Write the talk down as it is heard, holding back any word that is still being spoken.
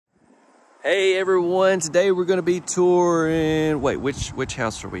Hey everyone, today we're gonna be touring, wait, which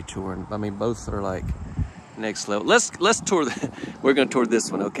house are we touring? I mean, both are like next level. Let's tour, we're gonna tour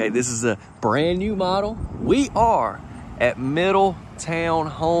this one, okay? This is a brand new model. We are at Middletown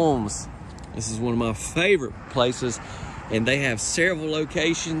Homes. This is one of my favorite places, and they have several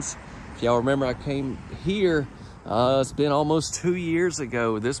locations. If y'all remember, I came here, it's been almost 2 years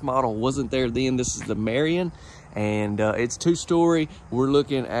ago. This model wasn't there then. This is the Marion. And it's 2-story. We're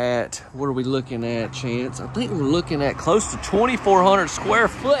looking at, what are we looking at, Chance? I think we're looking at close to 2,400 square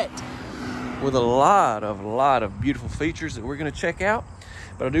foot with a lot of beautiful features that we're gonna check out.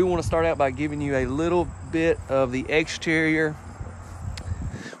 But I do wanna start out by giving you a little bit of the exterior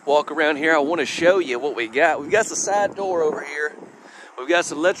walk around here. I wanna show you what we got. We've got the side door over here. We've got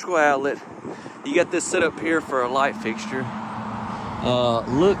some electrical outlet. You got this set up here for a light fixture.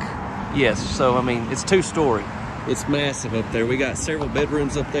 Look, yes, so I mean, it's 2-story. It's massive up there. We got several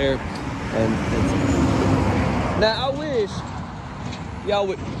bedrooms up there. And now I wish y'all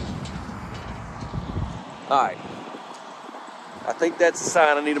would. All right. I think that's a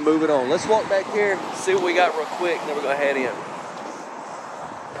sign I need to move it on. Let's walk back here, see what we got real quick, and then we're gonna head in.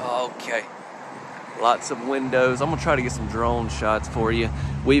 Okay. Lots of windows. I'm gonna try to get some drone shots for you.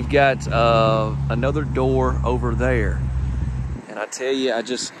 We've got another door over there. And I tell you,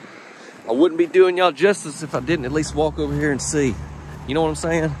 I wouldn't be doing y'all justice if I didn't at least walk over here and see. You know what I'm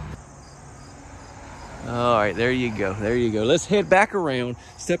saying? All right, there you go. There you go. Let's head back around,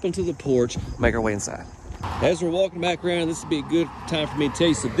 step onto the porch, make our way inside. As we're walking back around, this would be a good time for me to tell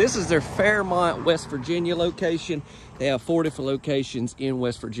you. So this is their Fairmont, West Virginia location. They have 4 different locations in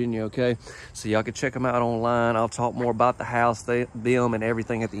West Virginia, okay? So y'all can check them out online. I'll talk more about the house, them, and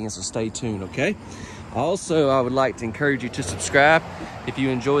everything at the end, so stay tuned, okay? Also, I would like to encourage you to subscribe if you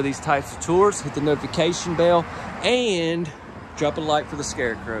enjoy these types of tours. Hit the notification bell and drop a like for the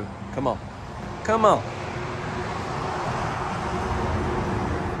Scarecrow. Come on. Come on.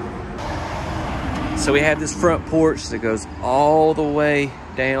 So we have this front porch that goes all the way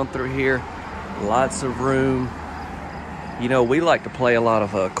down through here. Lots of room. You know, we like to play a lot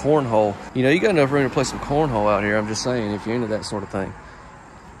of cornhole. You know, you got enough room to play some cornhole out here. I'm just saying, if you're into that sort of thing.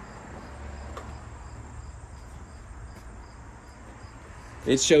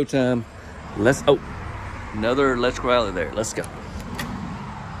 It's showtime. Another electrical outlet there. Let's go.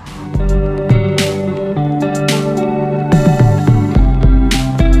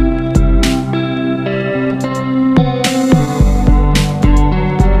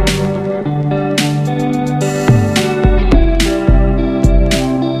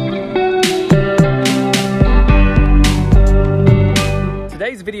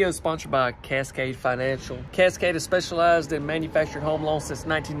 Today's video is sponsored by Cascade Financial. Cascade has specialized in manufactured home loans since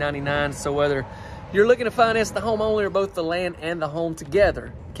 1999. So whether you're looking to finance the home only or both the land and the home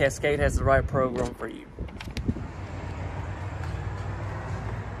together, Cascade has the right program for you.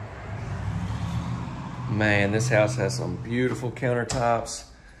 Man, this house has some beautiful countertops.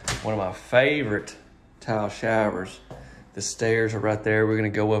 One of my favorite tile showers. The stairs are right there. We're gonna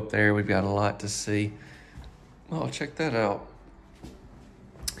go up there. We've got a lot to see. Oh, check that out.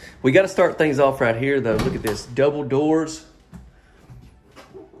 We got to start things off right here, though. Look at this, double doors.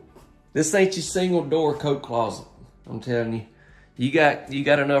 This ain't your single door coat closet. I'm telling you, you got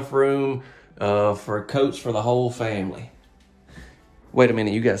enough room for coats for the whole family. Wait a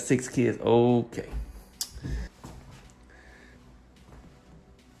minute, you got 6 kids? Okay.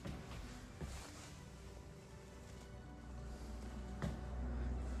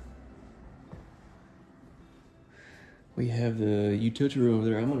 We have the utility room over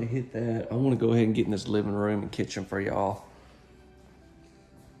there. I'm gonna hit that. I wanna go ahead and get in this living room and kitchen for y'all.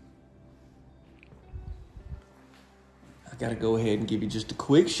 I gotta go ahead and give you just a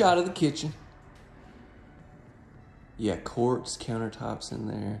quick shot of the kitchen. Yeah, quartz countertops in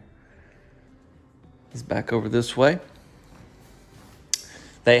there. It's back over this way.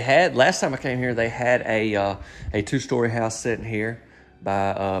 They had, last time I came here, they had a 2-story house sitting here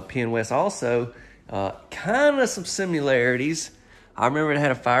by PennWest also. Kind of some similarities. I remember it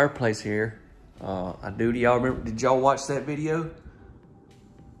had a fireplace here. I do. Do y'all remember? Did y'all watch that video?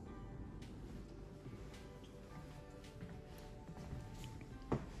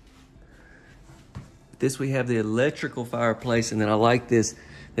 This, we have the electrical fireplace, and then I like this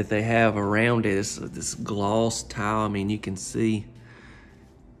that they have around it. This gloss tile. I mean, you can see.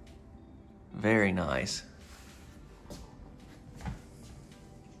 Very nice.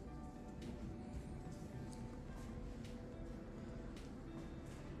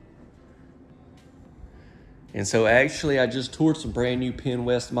 And so actually I just toured some brand new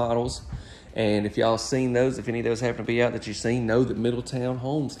PennWest models, And if y'all seen those, if any of those happen to be out that you've seen, know that Middletown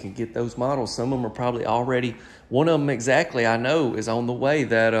Homes can get those models. Some of them are probably already, one of them exactly I know is on the way.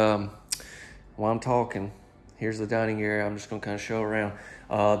 That while I'm talking, here's the dining area. I'm just gonna kind of show around.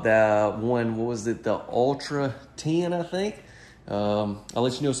 That one, what was it, the Ultra 10, I think. I'll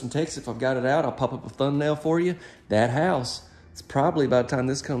let you know some text if I've got it out. I'll pop up a thumbnail for you. That house, it's probably, by the time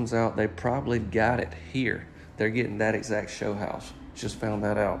this comes out, they probably got it here. They're getting that exact show house. Just found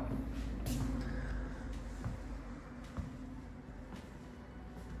that out.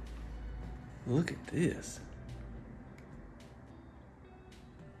 Look at this.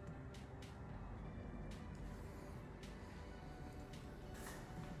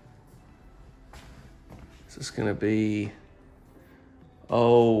 Is this gonna be,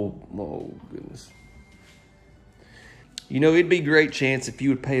 oh goodness. You know, it'd be a great chance if you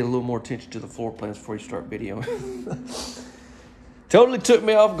would pay a little more attention to the floor plans before you start videoing. Totally took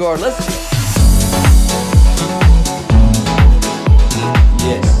me off guard. Let's go.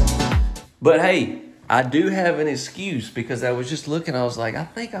 Yes. But hey, I do have an excuse because I was just looking. I was like, I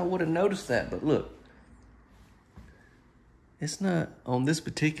think I would have noticed that. But look, it's not on this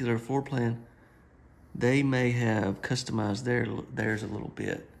particular floor plan. They may have customized theirs a little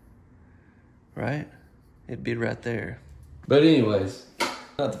bit, right? It'd be right there. But anyways,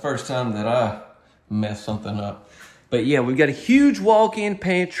 not the first time that I messed something up. But yeah, we've got a huge walk-in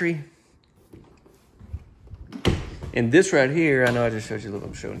pantry. And this right here, I know I just showed you, look,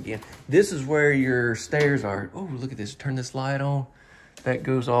 I'm showing again. This is where your stairs are. Oh, look at this, turn this light on. That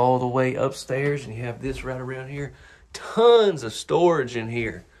goes all the way upstairs, and you have this right around here. Tons of storage in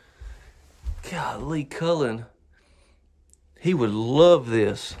here. Golly, Cullen, he would love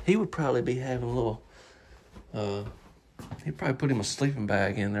this. He would probably be having a little, he'd probably put him a sleeping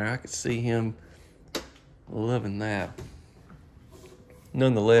bag in there. I could see him loving that.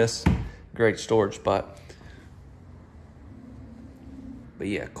 Nonetheless, great storage spot. But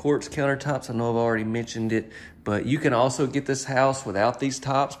yeah, quartz countertops, I know I've already mentioned it, but you can also get this house without these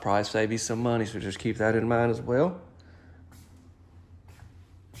tops, probably save you some money, so just keep that in mind as well.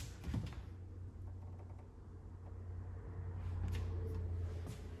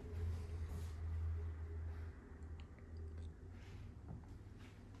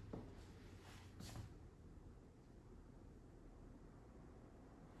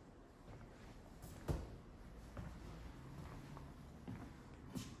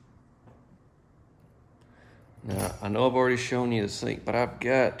 Now, I know I've already shown you the sink, but I've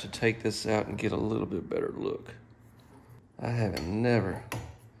got to take this out and get a little bit better look. I haven't never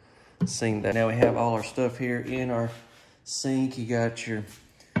seen that. Now we have all our stuff here in our sink. You got your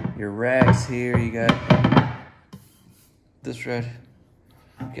racks here. You got this right.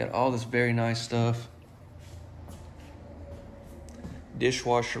 You got all this very nice stuff.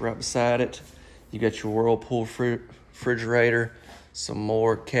 Dishwasher right beside it. You got your Whirlpool refrigerator. Some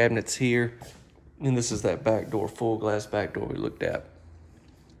more cabinets here. And this is that back door, full glass back door we looked at.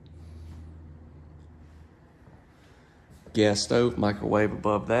 Gas stove, microwave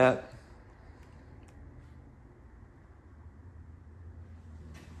above that.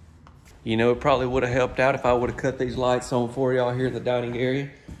 You know, it probably would have helped out if I would have cut these lights on for y'all here in the dining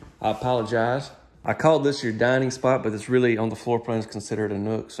area. I apologize. I called this your dining spot, but it's really on the floor plan is considered a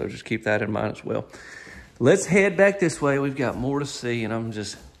nook, so just keep that in mind as well. Let's head back this way. We've got more to see, and I'm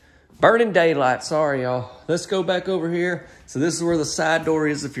just burning daylight, sorry y'all. Let's go back over here. So this is where the side door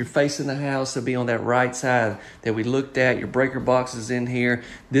is. If you're facing the house, it'll be on that right side that we looked at. Your breaker box is in here.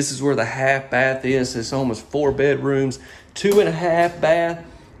 This is where the half bath is. It's almost 4 bedrooms, 2.5 bath.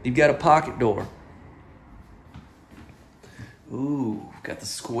 You've got a pocket door. Ooh, got the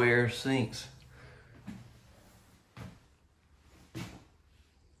square sinks.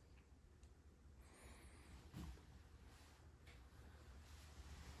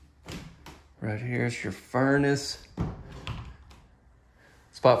 Right here is your furnace.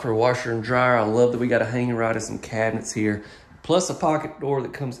 Spot for a washer and dryer. I love that we got a hanging rod and some cabinets here. Plus a pocket door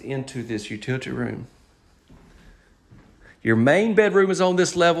that comes into this utility room. Your main bedroom is on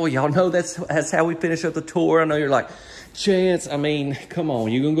this level. Y'all know that's how we finish up the tour. I know you're like, Chance, I mean, come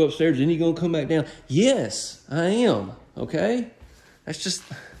on. You're going to go upstairs, then you're going to come back down. Yes, I am. Okay? That's just,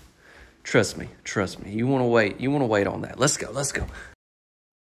 trust me. You want to wait. You want to wait on that. Let's go.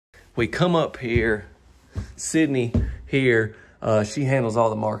 We come up here, Sydney here, she handles all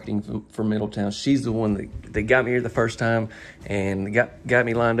the marketing for Middletown. She's the one that got me here the first time and got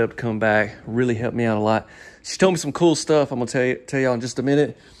me lined up to come back, really helped me out a lot. She told me some cool stuff I'm gonna tell y'all in just a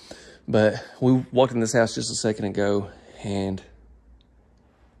minute, but we walked in this house just a second ago and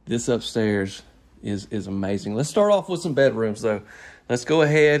this upstairs is amazing. Let's start off with some bedrooms though. Let's go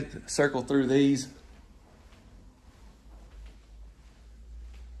ahead, circle through these.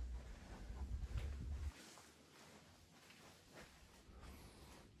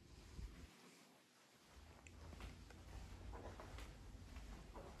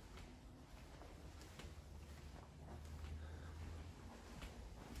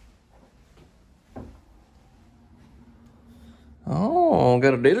 Oh,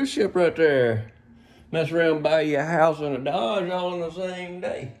 got a dealership right there. Mess around and buy you a house and a Dodge all in the same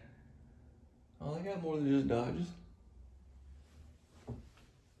day. Oh, they got more than just Dodges.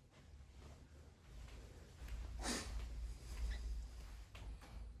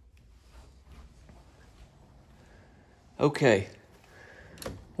 Okay.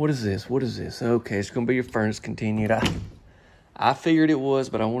 What is this? What is this? Okay, it's gonna be your furnace continued. I figured it was,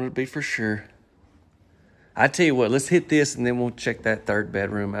 but I wanted to be for sure. I tell you what, let's hit this and then we'll check that third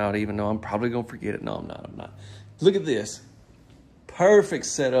bedroom out, even though I'm probably gonna forget it. No, I'm not. Look at this. Perfect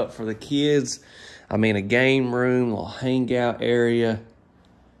setup for the kids. I mean, a game room, a little hangout area.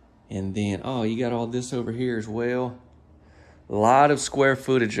 And then, oh, you got all this over here as well. A lot of square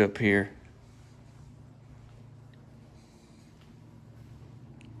footage up here.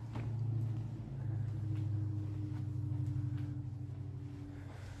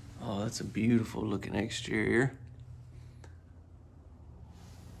 Oh, that's a beautiful looking exterior.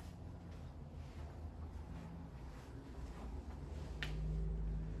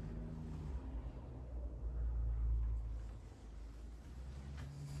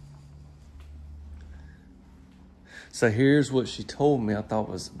 So here's what she told me I thought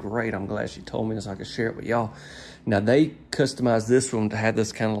was great. I'm glad she told me so I could share it with y'all. Now they customized this room to have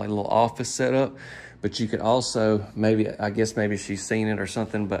this kind of like little office setup, but you could also I guess maybe she's seen it or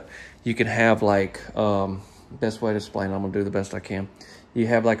something, but you could have like, best way to explain it, I'm gonna do the best I can. You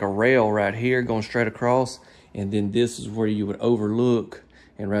have like a rail right here going straight across, and then this is where you would overlook,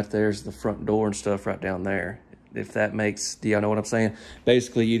 and right there's the front door and stuff right down there. If that makes, do y'all know what I'm saying?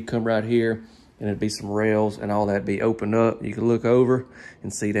 Basically, you'd come right here, and it'd be some rails and all that be opened up. You could look over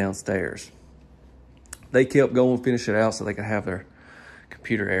and see downstairs. They kept going, finish it out so they could have their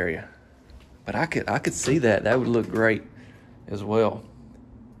computer area. But I could see that. That would look great as well.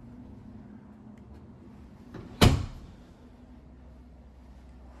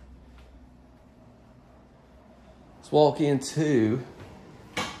 Let's walk into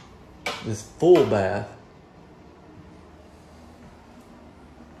this full bath.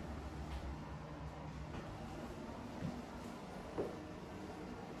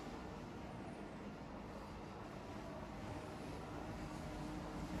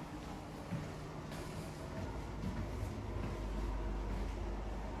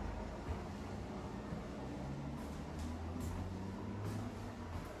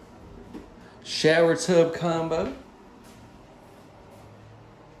 Shower tub combo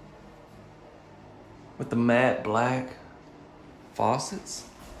with the matte black faucets.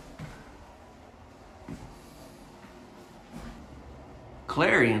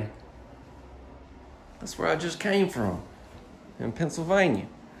 Clarion. That's where I just came from, in Pennsylvania.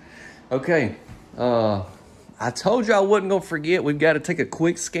 Okay, I told you I wasn't gonna forget. We've got to take a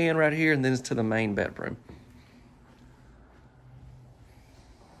quick scan right here, and then it's to the main bedroom.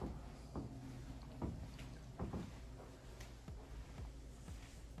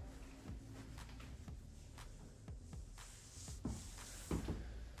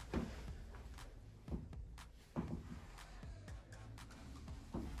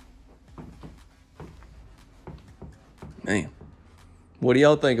 Man, what do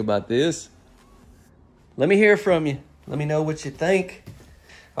y'all think about this? Let me hear from you. Let me know what you think.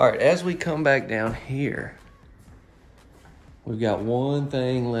 All right, as we come back down here, we've got one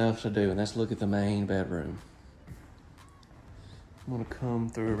thing left to do, and that's look at the main bedroom. I'm gonna come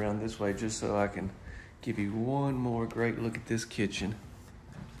through around this way just so I can give you one more great look at this kitchen.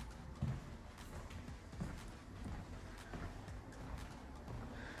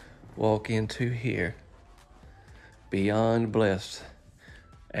 Walk into here. Beyond blessed.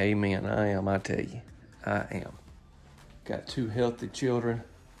 Amen. I am, I tell you. I am. Got 2 healthy children.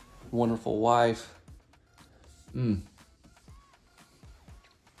 Wonderful wife.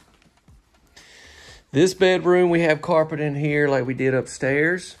 This bedroom, we have carpet in here like we did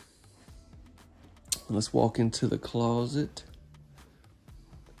upstairs. Let's walk into the closet.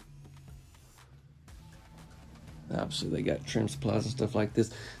 Obviously, they got trim supplies and stuff like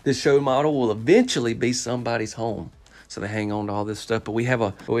this. This show model will eventually be somebody's home. So they hang on to all this stuff. But we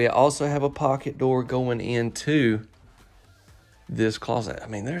also have a pocket door going into this closet. I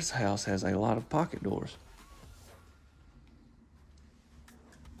mean, this house has a lot of pocket doors.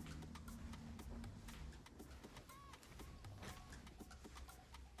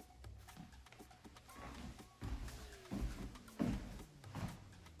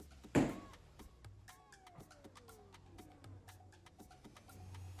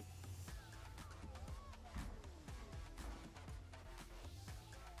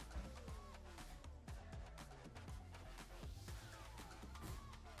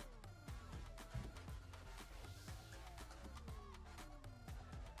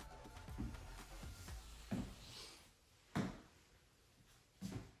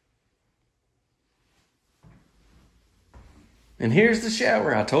 And here's the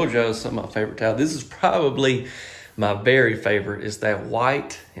shower. I told you it was some of my favorite tile. This is probably my very favorite. It's that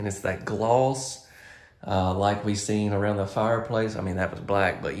white and it's that gloss, like we seen around the fireplace. I mean, that was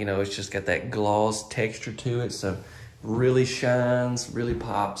black, but you know, it's just got that gloss texture to it. So really shines, really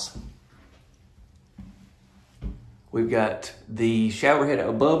pops. We've got the shower head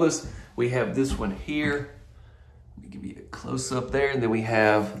above us. We have this one here. Let me give you a close up there. And then we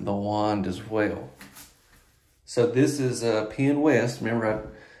have the wand as well. So this is PennWest.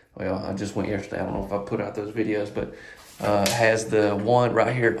 Remember, I just went yesterday. I don't know if I put out those videos, but has the wand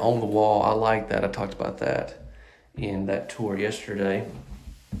right here on the wall. I like that. I talked about that in that tour yesterday.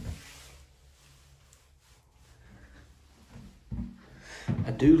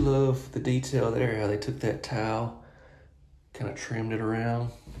 I do love the detail there, how they took that tile, kind of trimmed it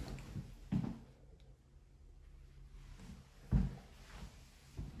around.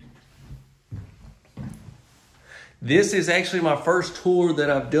 This is actually my first tour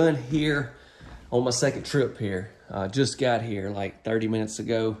that I've done here on my second trip here. I just got here like 30 minutes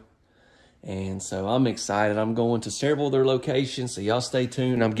ago. And so I'm excited. I'm going to several of their locations, so y'all stay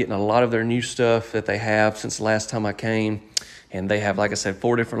tuned. I'm getting a lot of their new stuff that they have since the last time I came. And they have, like I said,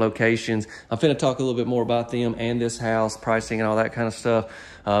 4 different locations. I'm finna talk a little bit more about them and this house, pricing and all that kind of stuff.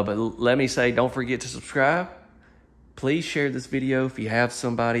 But let me say, don't forget to subscribe. Please share this video if you have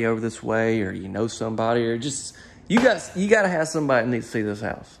somebody over this way, or you know somebody, or just... You gotta have somebody that needs to see this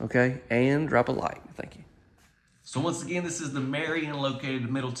house, okay? And drop a like, thank you. So once again, this is the Marion located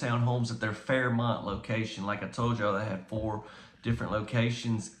Middletown Homes at their Fairmont location. Like I told y'all, they had 4 different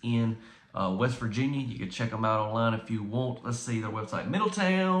locations in West Virginia. You can check them out online if you want. Let's see their website,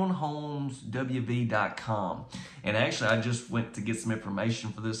 middletownhomeswv.com. And actually, I just went to get some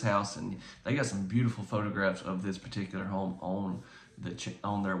information for this house, and they got some beautiful photographs of this particular home on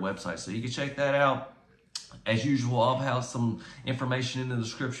their website. So you can check that out. As usual, I'll have some information in the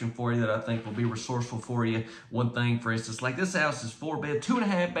description for you that I think will be resourceful for you. One thing, for instance, like this house is 4-bed,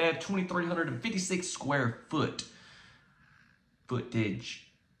 2.5 bath, 2,356 square footage.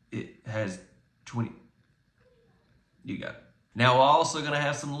 It has 20. You got it. Now, we're also going to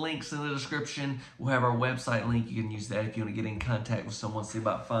have some links in the description. We'll have our website link. You can use that if you want to get in contact with someone, see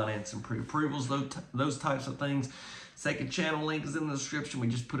about finance and pre-approvals, those types of things. Second channel link is in the description. We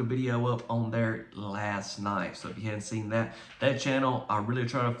just put a video up on there last night. So if you hadn't seen that channel, I really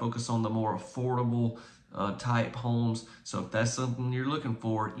try to focus on the more affordable type homes. So if that's something you're looking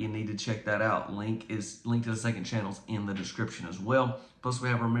for, you need to check that out. Link to the second channel's in the description as well. Plus we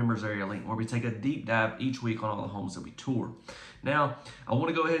have our members area link where we take a deep dive each week on all the homes that we tour. Now, I want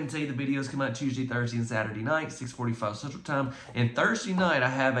to go ahead and tell you the videos come out Tuesday, Thursday, and Saturday night, 6:45 Central Time. And Thursday night, I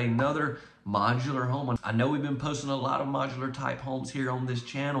have another modular home. I know we've been posting a lot of modular type homes here on this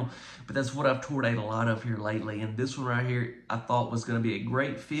channel, but that's what I've toured a lot of here lately. And this one right here, I thought was going to be a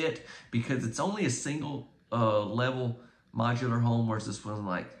great fit because it's only a single level modular home, whereas this one's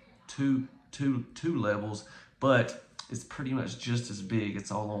like two levels, but it's pretty much just as big.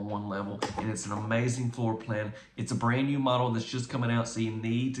 It's all on one level, and it's an amazing floor plan. It's a brand new model that's just coming out, so you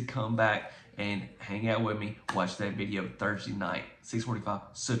need to come back and hang out with me. Watch that video Thursday night, 6:45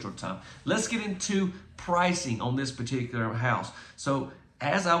 Central Time. Let's get into pricing on this particular house. So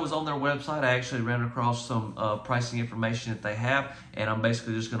as I was on their website, I actually ran across some pricing information that they have, and I'm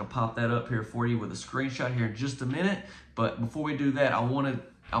basically just going to pop that up here for you with a screenshot here in just a minute. But before we do that, I want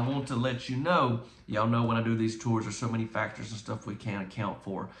to let you know, y'all know when I do these tours, there's so many factors and stuff we can't account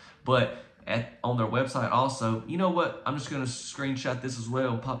for. But on their website also, you know what, I'm just going to screenshot this as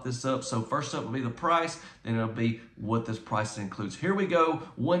well and pop this up. So first up will be the price, then it'll be what this price includes. Here we go,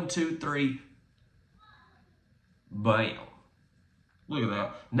 1, 2, 3, bam. Look at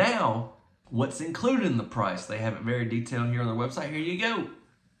that. Now, what's included in the price? They have it very detailed here on their website. Here you go.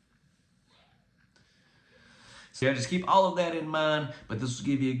 So yeah, just keep all of that in mind, but this will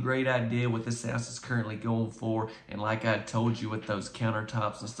give you a great idea what this house is currently going for. And like I told you with those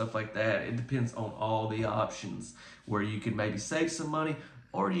countertops and stuff like that, it depends on all the options where you could maybe save some money,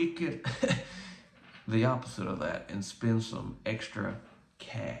 or you could the opposite of that and spend some extra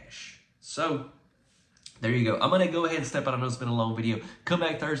cash. So there you go. I'm going to go ahead and step out. I know it's been a long video. Come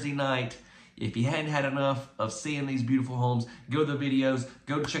back Thursday night. If you hadn't had enough of seeing these beautiful homes, go to the videos,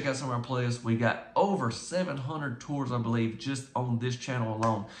 go check out some of our playlists. We got over 700 tours, I believe, just on this channel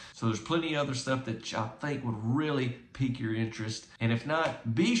alone. So there's plenty of other stuff that I think would really pique your interest. And if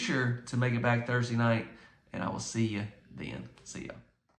not, be sure to make it back Thursday night, and I will see you then. See ya.